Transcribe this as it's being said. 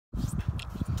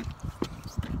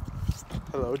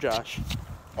Hello, Josh.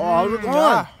 Oh, how's it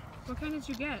going? What kind did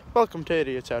you get? Welcome to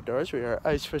Idiots Outdoors. We are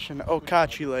ice fishing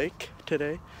Okauchee Lake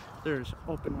today. There's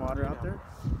open water out there.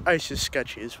 Ice is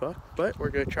sketchy as fuck, but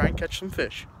we're gonna try and catch some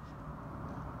fish.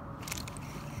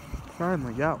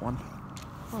 Finally got one.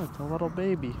 Oh, it's a little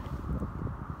baby.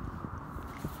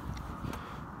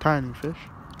 Tiny fish.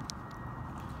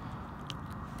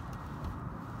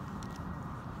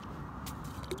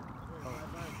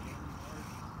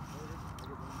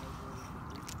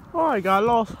 Oh, I got a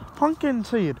little pumpkin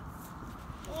seed.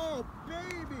 Oh,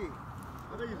 baby!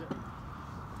 How big is it?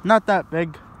 Not that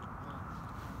big.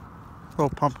 Little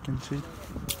pumpkin seed.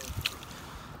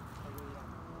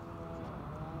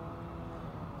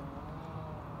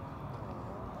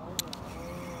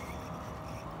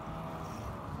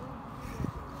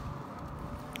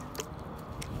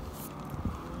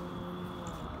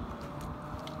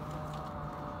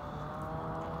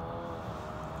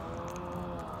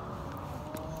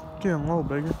 Getting a little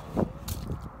bigger.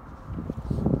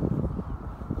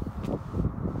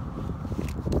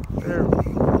 There.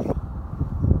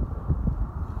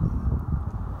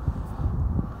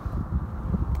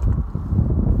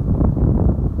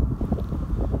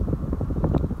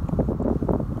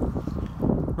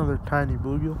 Another tiny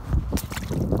bluegill.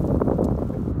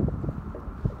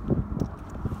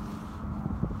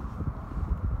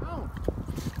 Oh.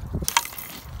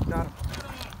 Got him.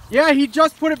 Yeah, he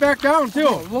just put it back down too.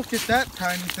 Oh, look at that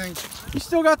tiny thing. You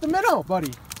still got the minnow,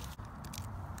 buddy.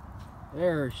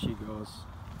 There she goes.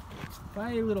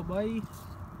 Bye, little buddy.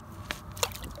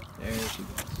 There she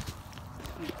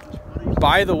goes.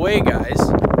 By the way, guys,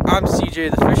 I'm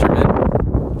CJ the Fisherman.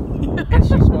 And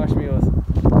she splashed me with.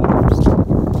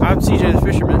 I'm CJ the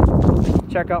Fisherman.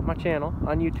 Check out my channel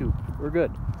on YouTube. We're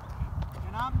good.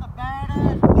 And I'm the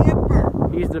badass dipper.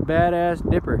 He's the badass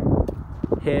dipper.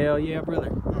 Hell yeah, brother.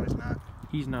 No, he's not.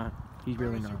 He's not. He's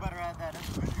really Curtis, not. you better add that in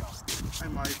the video. I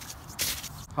might.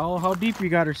 How deep you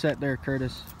got her set there,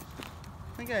 Curtis?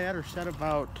 I think I had her set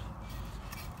about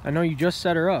I know you just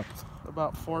set her up.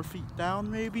 4 feet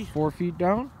down, maybe. 4 feet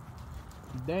down?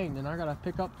 Dang, then I gotta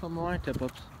pick up some of my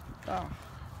tip-ups. Oh.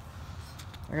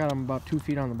 I got them about 2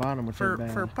 feet on the bottom, which is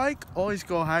bad. For pike, always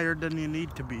go higher than you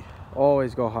need to be.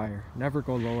 Always go higher. Never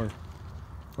go lower.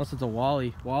 Unless it's a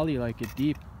wally. Wally like it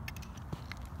deep.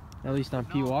 At least on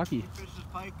Pewaukee. He fishes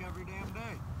pike every damn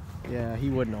day. Yeah,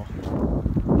 he would know.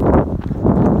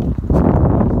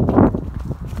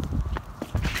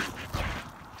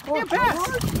 Oh,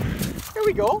 bass! Here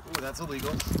we go. Ooh, that's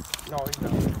illegal. No, he's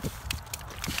not.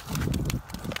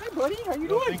 Hey, buddy, how you You doing?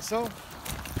 don't think so?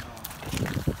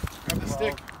 Grab the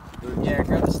stick. Yeah,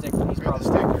 grab the stick. He's Grab the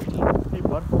probably stick. 13. Hey,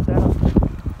 bud, hold that up.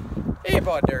 Hey,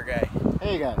 bud, there, guy.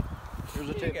 Hey, guy. Here's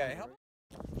a Hey, tip. guy. Help.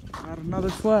 Got another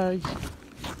flag.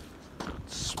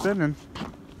 It's spinning.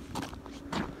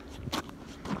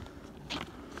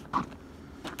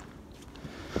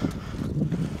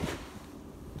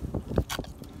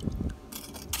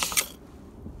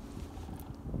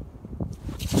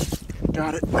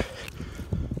 Got it.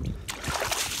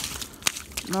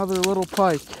 Another little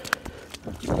pike.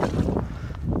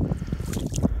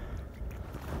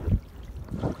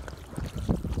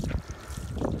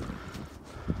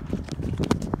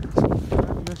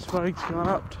 This pike's gone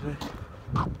up today.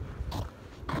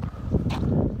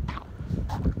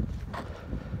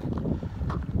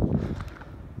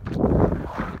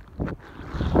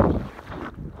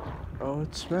 Oh,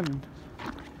 it's spinning.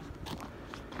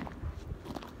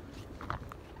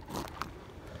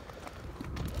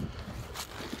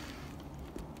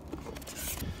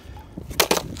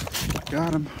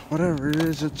 Got him. Whatever it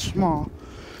is, it's small.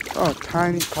 Oh,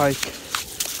 tiny pike.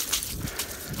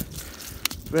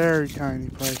 Very tiny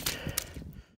pike.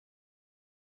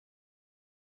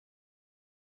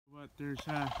 But there's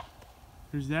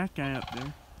that guy up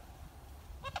there.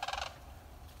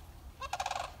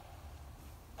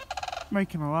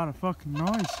 Making a lot of fucking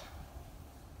noise.